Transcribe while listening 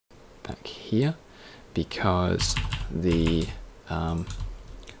like here, because the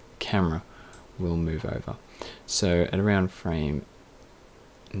camera will move over. So at around frame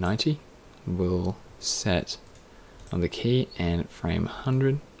 90, we'll set on the key, and at frame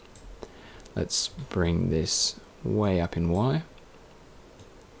 100, let's bring this way up in Y,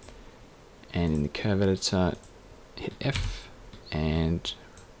 and in the curve editor, hit F and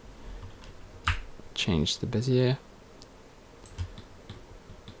change the Bezier.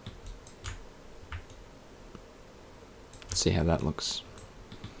 See how that looks.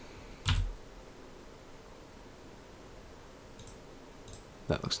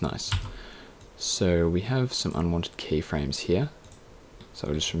 That looks nice. So we have some unwanted keyframes here, so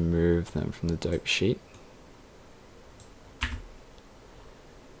I'll just remove them from the dope sheet.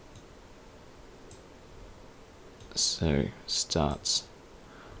 So starts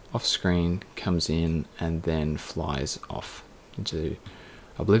off screen, comes in, and then flies off into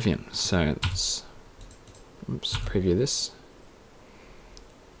oblivion. So let's preview this.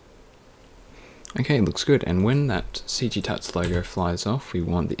 Okay, looks good. And when that CG Tuts logo flies off, we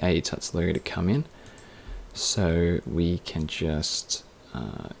want the AE Tuts logo to come in. So we can just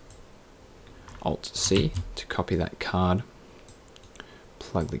Alt-C to copy that card,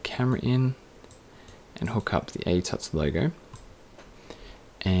 plug the camera in, and hook up the AE Tuts logo.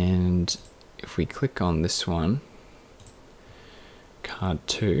 And if we click on this one, card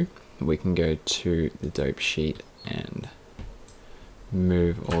 2, we can go to the dope sheet and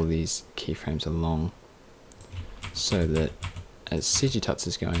move all these keyframes along so that as CG Tuts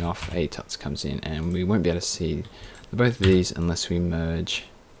is going off, AE Tuts comes in, and we won't be able to see both of these unless we merge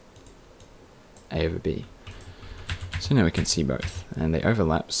A over B. So now we can see both, and they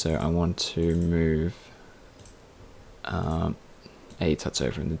overlap, so I want to move AE Tuts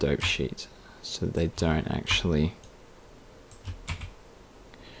over in the dope sheet so that they don't actually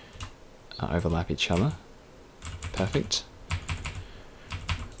overlap each other. Perfect.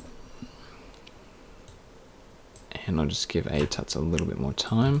 And I'll just give AE Tuts a little bit more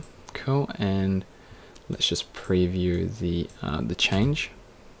time. Cool, and let's just preview the change.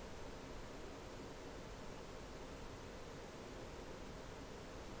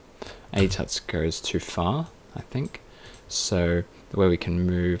 AE Tuts goes too far, I think. So the way we can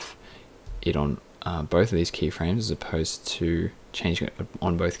move it on both of these keyframes, as opposed to changing it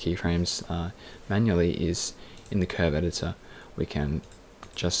on both keyframes manually, is in the curve editor. We can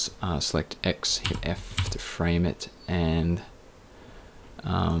just select X, hit F to frame it, and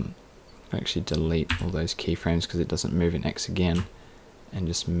actually delete all those keyframes because it doesn't move in X again, and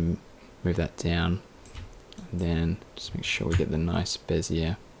just move that down, and then just make sure we get the nice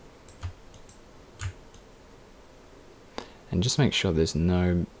Bezier. And just make sure there's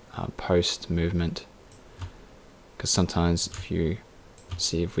no post movement, because sometimes if you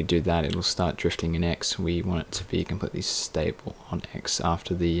see, if we do that, it'll start drifting in X. We want it to be completely stable on X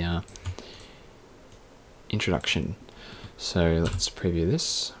after the introduction. So let's preview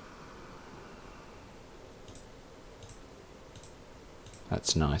this.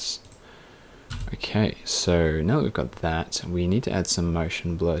 That's nice. Okay, so now that we've got that, we need to add some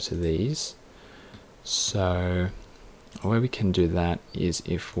motion blur to these. So the way we can do that is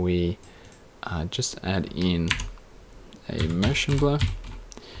if we just add in a motion blur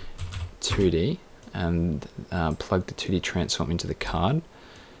 2D and plug the 2D transform into the card.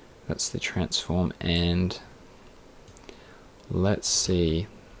 That's the transform, and let's see,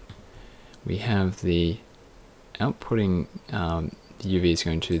 we have the outputting the UV is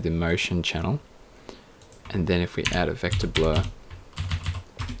going to the motion channel, and then if we add a vector blur,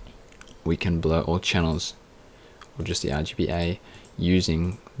 we can blur all channels or just the RGBA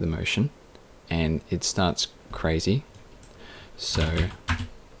using the motion, and it starts crazy. So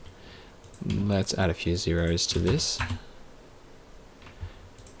let's add a few zeros to this.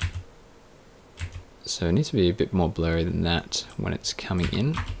 So it needs to be a bit more blurry than that when it's coming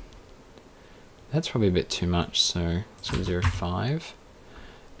in. That's probably a bit too much, so let's go 0.5,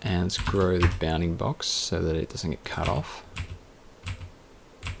 and let's grow the bounding box so that it doesn't get cut off.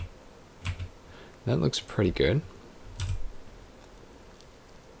 That looks pretty good.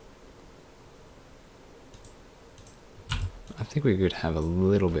 I think we could have a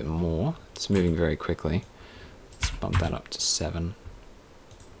little bit more. It's moving very quickly. Let's bump that up to 7.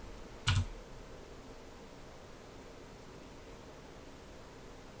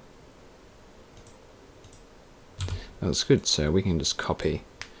 That looks good, so we can just copy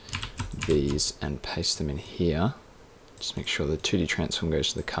these and paste them in here. Just make sure the 2D transform goes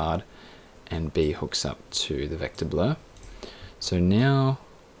to the card and B hooks up to the vector blur. So now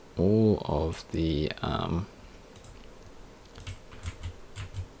all of the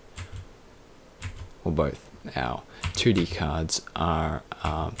or both our 2D cards are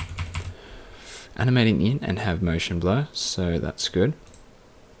animating in and have motion blur, so that's good.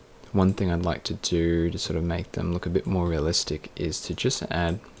 One thing I'd like to do to sort of make them look a bit more realistic is to just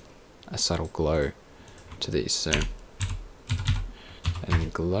add a subtle glow to these. So adding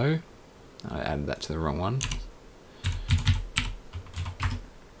glow, I added that to the wrong one.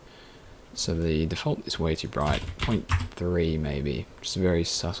 So the default is way too bright, 0.3 maybe, just very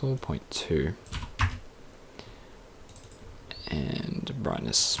subtle, 0.2. And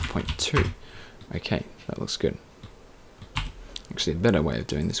brightness 0.2. Okay, that looks good. Actually, a better way of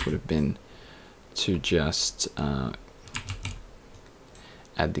doing this would have been to just add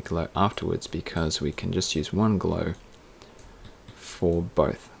the glow afterwards, because we can just use one glow for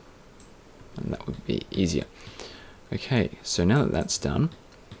both, and that would be easier. Okay, so now that that's done,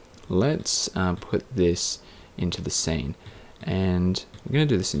 let's put this into the scene, and we're going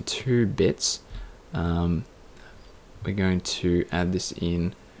to do this in 2 bits. We're going to add this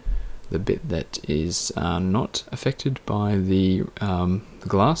in the bit that is not affected by the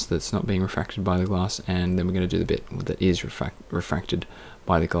glass, that's not being refracted by the glass, and then we're going to do the bit that is refracted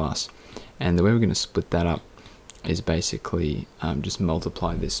by the glass. And the way we're going to split that up is basically just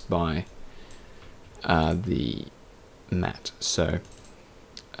multiply this by the matte. So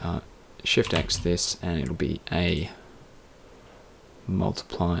Shift X this, and it'll be A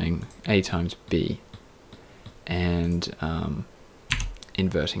multiplying A times B, and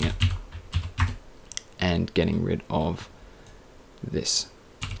inverting it and getting rid of this.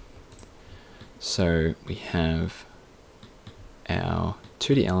 So we have our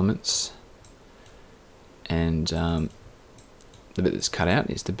 2D elements, and the bit that's cut out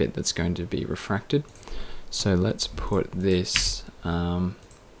is the bit that's going to be refracted. So let's put this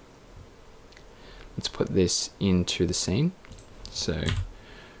into the scene. So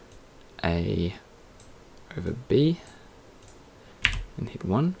A over B, and hit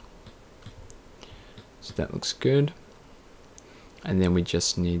 1. So that looks good. And then we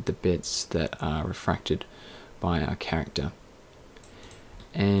just need the bits that are refracted by our character.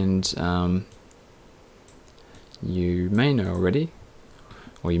 And you may know already,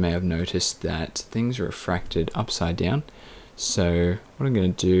 or you may have noticed, that things are refracted upside down. So what I'm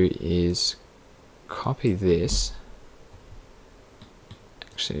going to do is copy this,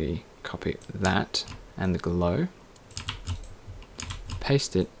 actually copy that and the glow,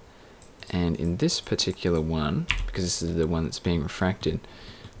 paste it, and in this particular one, because this is the one that's being refracted,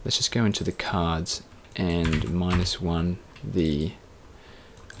 let's just go into the cards and -1 the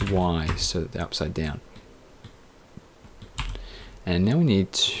Y so that they're upside down. And now we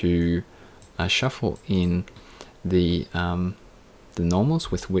need to shuffle in the normals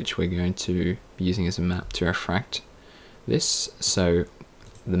with which we're going to be using as a map to refract this. So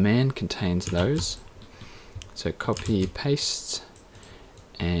the man contains those. So copy, paste,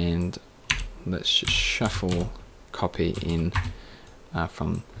 and let's just shuffle copy in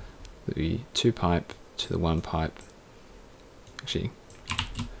from the 2 pipe to the 1 pipe. Actually,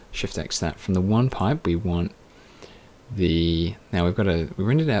 Shift X that. From the 1 pipe, we want the, now we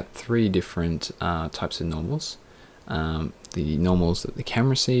rendered out 3 different types of normals. The normals that the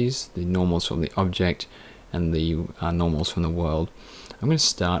camera sees, the normals from the object, and the normals from the world. I'm going to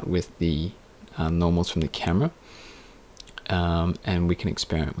start with the normals from the camera, and we can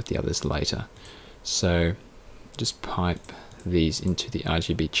experiment with the others later. So just pipe these into the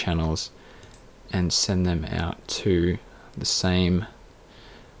RGB channels and send them out to the same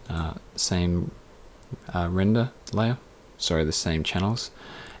render layer, sorry, the same channels.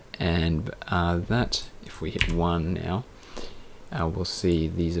 And that, if we hit 1 now, we'll see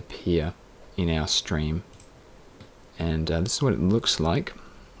these appear in our stream, and this is what it looks like.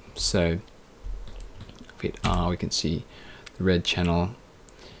 So if we hit R, we can see the red channel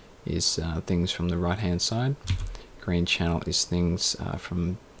is things from the right hand side, green channel is things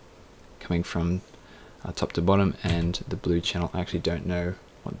coming from top to bottom, and the blue channel, I actually don't know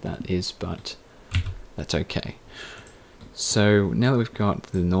what that is, but that's okay. So now that we've got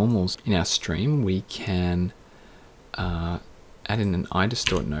the normals in our stream, we can add in an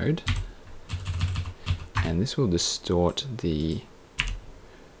iDistort node, and this will distort the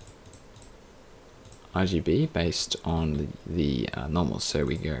RGB based on the normals. So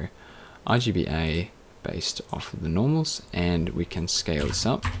we go RGBA based off of the normals, and we can scale this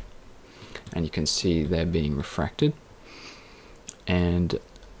up, and you can see they're being refracted. And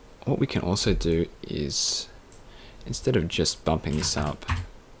what we can also do is, instead of just bumping this up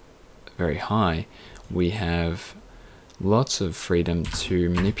very high, we have lots of freedom to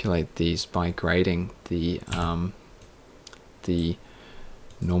manipulate these by grading the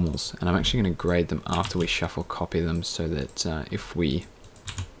normals, and I'm actually going to grade them after we shuffle copy them, so that if we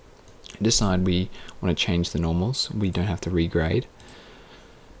decide we want to change the normals, we don't have to regrade.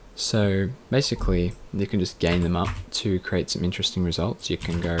 So basically you can just gain them up to create some interesting results. You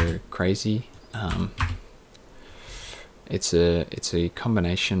can go crazy. It's a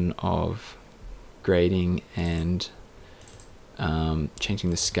combination of grading and changing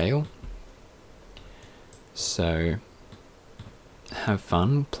the scale. So have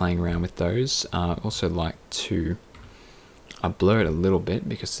fun playing around with those. Also like to blur it a little bit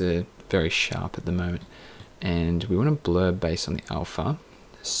because they're very sharp at the moment, and we want to blur based on the alpha.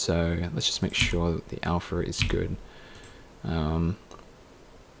 So let's just make sure that the alpha is good. Let's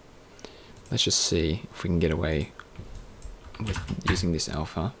just see if we can get away with using this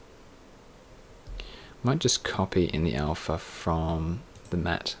alpha. Might just copy in the alpha from the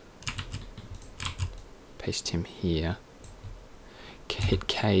matte. Paste him here. Hit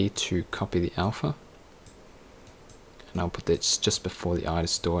K to copy the alpha. And I'll put this just before the eye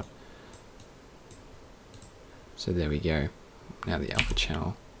distort. So there we go. Now the alpha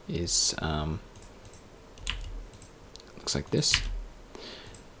channel is looks like this,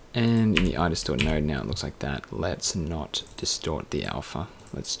 and in the eye distort node now it looks like that. Let's not distort the alpha,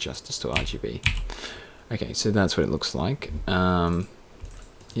 let's just distort RGB. Okay, so that's what it looks like.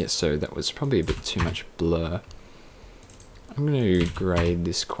 Yeah, so that was probably a bit too much blur. I'm going to grade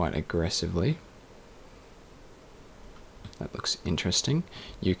this quite aggressively. That looks interesting.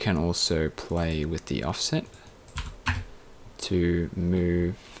 You can also play with the offset to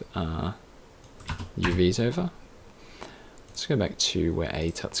move UVs over. Let's go back to where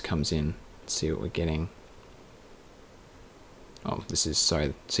ATUTS comes in, see what we're getting. Oh, this is,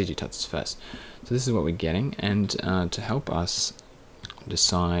 sorry, CGTUTS is first. So this is what we're getting, and to help us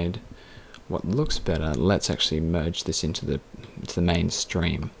decide what looks better, let's actually merge this into the main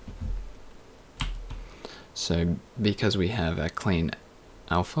stream. So because we have a clean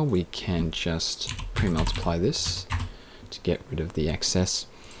alpha, we can just pre-multiply this to get rid of the excess,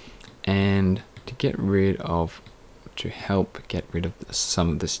 and to help get rid of some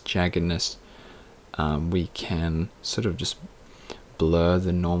of this jaggedness, we can sort of just blur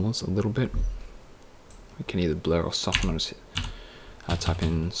the normals a little bit. We can either blur or soften. I'll just type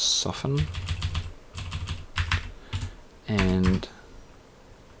in soften, and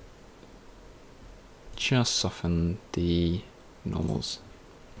just soften the normals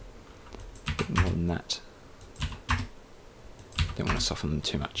a bit more than that. Don't want to soften them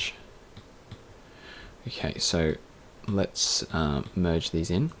too much. Okay, so let's merge these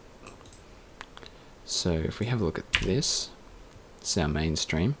in. So if we have a look at this, it's our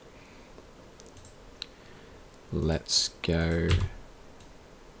mainstream. Let's go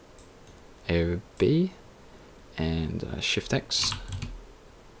A over B and Shift X.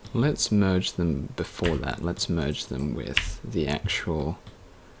 Let's merge them before that. Let's merge them with the actual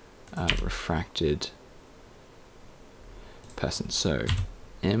refracted person. So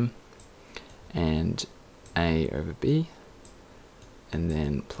M and A over B, and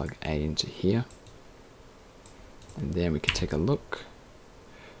then plug A into here, and then we can take a look.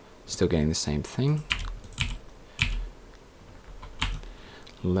 Still getting the same thing.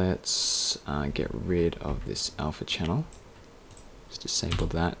 Let's get rid of this alpha channel. Let's disable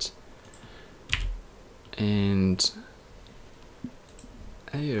that, and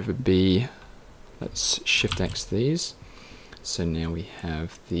A over B, let's Shift X these. So now we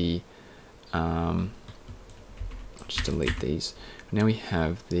have the I'll just delete these. Now we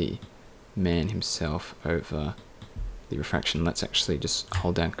have the man himself over the refraction. Let's actually just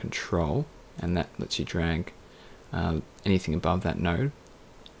hold down Control, and that lets you drag anything above that node.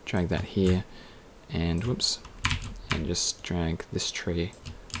 Drag that here, and whoops, and just drag this tree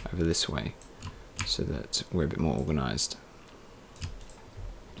over this way so that we're a bit more organized.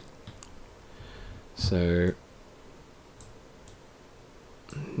 So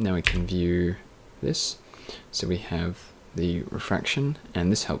now we can view this. So we have the refraction,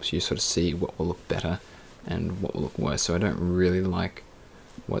 and this helps you sort of see what will look better and what will look worse. So I don't really like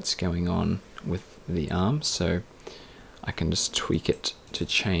what's going on with the arm, so I can just tweak it to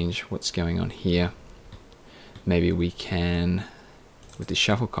change what's going on here. Maybe we can, with the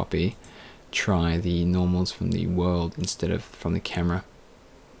shuffle copy, try the normals from the world instead of from the camera.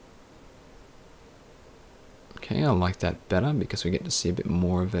 Okay, I like that better because we get to see a bit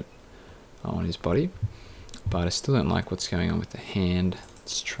more of it on his body, but I still don't like what's going on with the hand.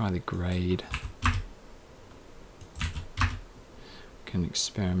 Let's try the grade. We can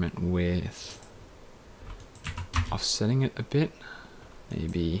experiment with offsetting it a bit,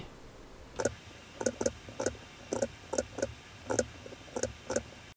 maybe